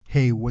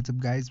Hey, what's up,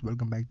 guys?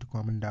 Welcome back to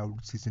Common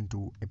Doubt Season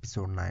 2,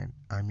 Episode 9.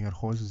 I'm your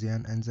host,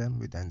 Zian Anzam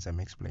with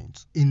Anzam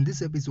Explains. In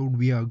this episode,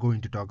 we are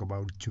going to talk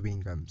about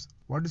chewing gums.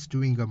 What is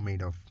chewing gum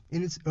made of?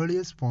 In its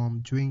earliest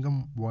form, chewing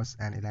gum was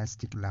an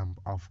elastic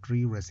lump of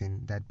tree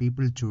resin that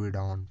people chewed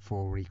on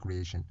for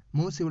recreation.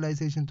 Most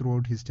civilizations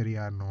throughout history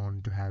are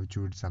known to have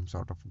chewed some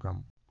sort of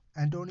gum.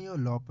 Antonio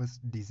Lopez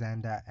de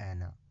Santa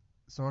Anna.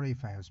 Sorry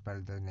if I have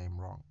spelled the name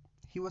wrong.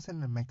 He was a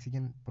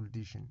Mexican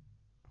politician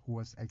who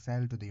was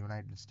exiled to the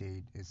United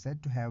States, is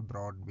said to have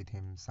brought with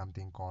him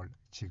something called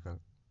chicle,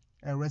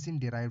 a resin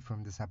derived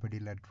from the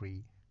sapodilla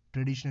tree,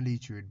 traditionally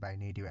chewed by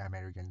Native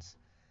Americans.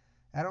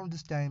 Around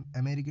this time,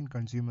 American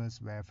consumers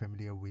were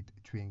familiar with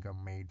chewing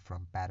gum made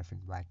from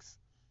paraffin wax.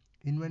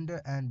 Inventor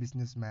and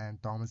businessman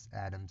Thomas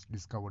Adams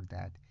discovered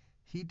that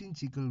heating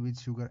chicle with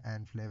sugar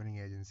and flavoring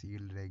agents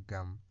yielded a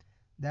gum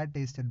that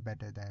tasted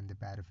better than the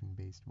paraffin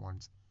based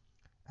ones.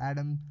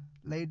 Adams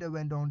later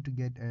went on to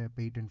get a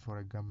patent for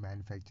a gum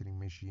manufacturing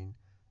machine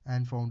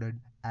and founded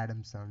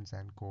Adams Sons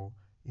and Co.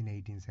 in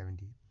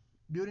 1870.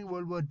 During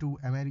World War II,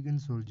 American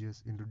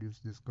soldiers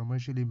introduced this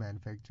commercially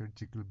manufactured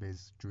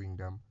chicle-based chewing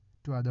gum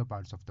to other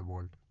parts of the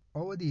world.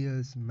 Over the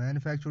years,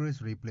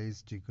 manufacturers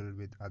replaced chicle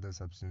with other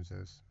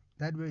substances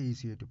that were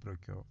easier to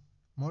procure.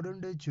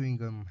 Modern-day chewing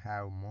gum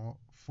have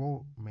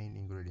four main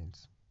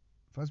ingredients.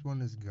 First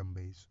one is gum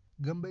base.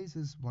 Gum base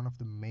is one of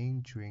the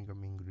main chewing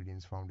gum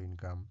ingredients found in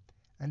gum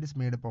and is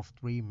made up of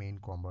three main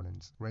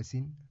components: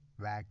 resin,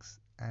 wax,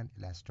 and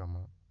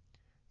elastomer.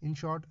 In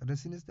short,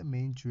 resin is the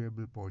main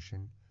chewable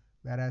portion,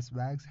 whereas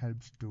wax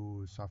helps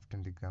to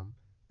soften the gum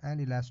and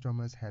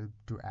elastomers help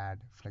to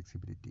add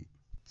flexibility.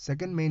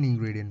 Second main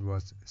ingredient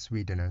was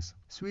sweeteners.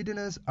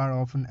 Sweeteners are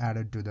often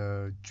added to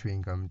the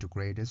chewing gum to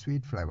create a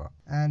sweet flavor,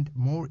 and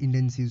more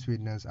intensive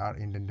sweeteners are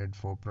intended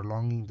for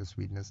prolonging the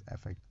sweetness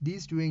effect.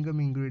 These chewing gum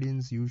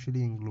ingredients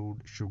usually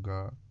include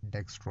sugar,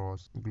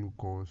 dextrose,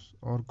 glucose,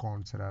 or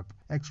corn syrup,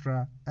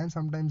 extra, and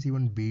sometimes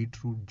even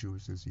beetroot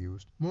juice is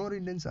used. More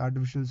intense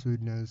artificial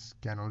sweeteners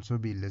can also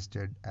be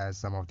listed as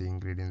some of the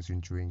ingredients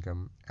in chewing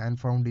gum and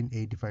found in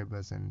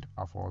 85%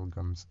 of all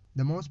gums.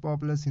 The most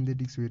popular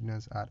synthetic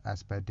sweeteners are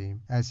aspartame,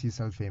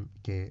 acesulfame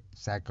K,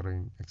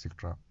 saccharin,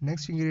 etc.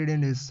 Next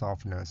ingredient is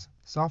softeners.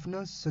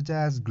 Softeners such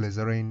as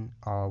glycerin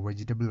or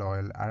vegetable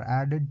oil are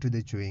added to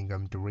the chewing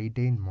gum to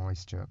retain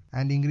moisture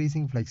and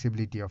increasing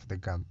flexibility of the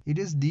gum. It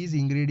is these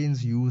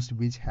ingredients used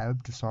which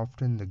help to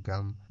soften the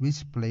gum,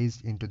 which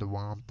placed into the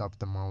warmth of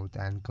the mouth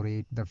and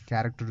create the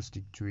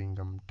characteristic chewing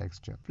gum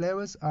texture.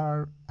 Flavors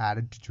are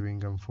added to chewing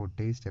gum for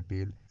taste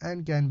appeal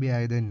and can be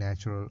either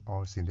natural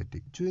or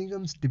synthetic. Chewing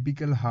gum's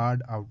typical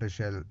hard outer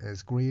shell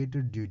is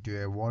created due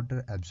to a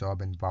water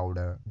absorbent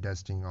powder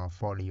dusting of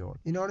polyol.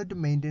 In order to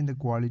maintain the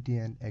quality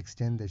and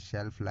extend the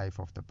shelf life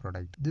of the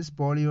product, this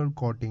polyol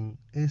coating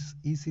is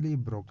easily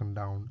broken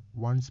down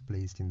once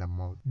placed in the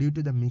mouth due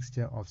to the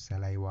mixture of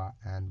saliva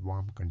and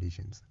warm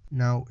conditions.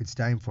 Now it's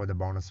time for the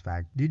bonus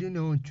fact. Did you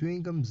know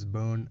chewing gums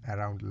burn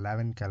around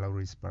 11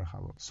 calories per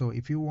hour? So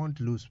if you want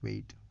to lose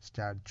weight,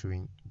 start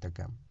chewing the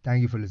gum.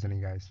 Thank you for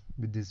listening, guys.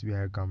 With this, we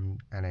have come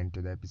an end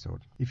to the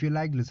episode. If you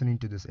like listening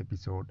to this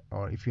episode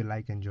or if you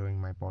like enjoying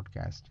my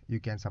podcast,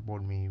 you can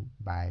support me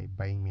by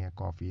buying me a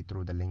coffee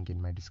through the link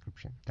in my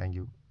description. Thank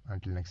you.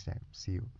 Until next time, see you.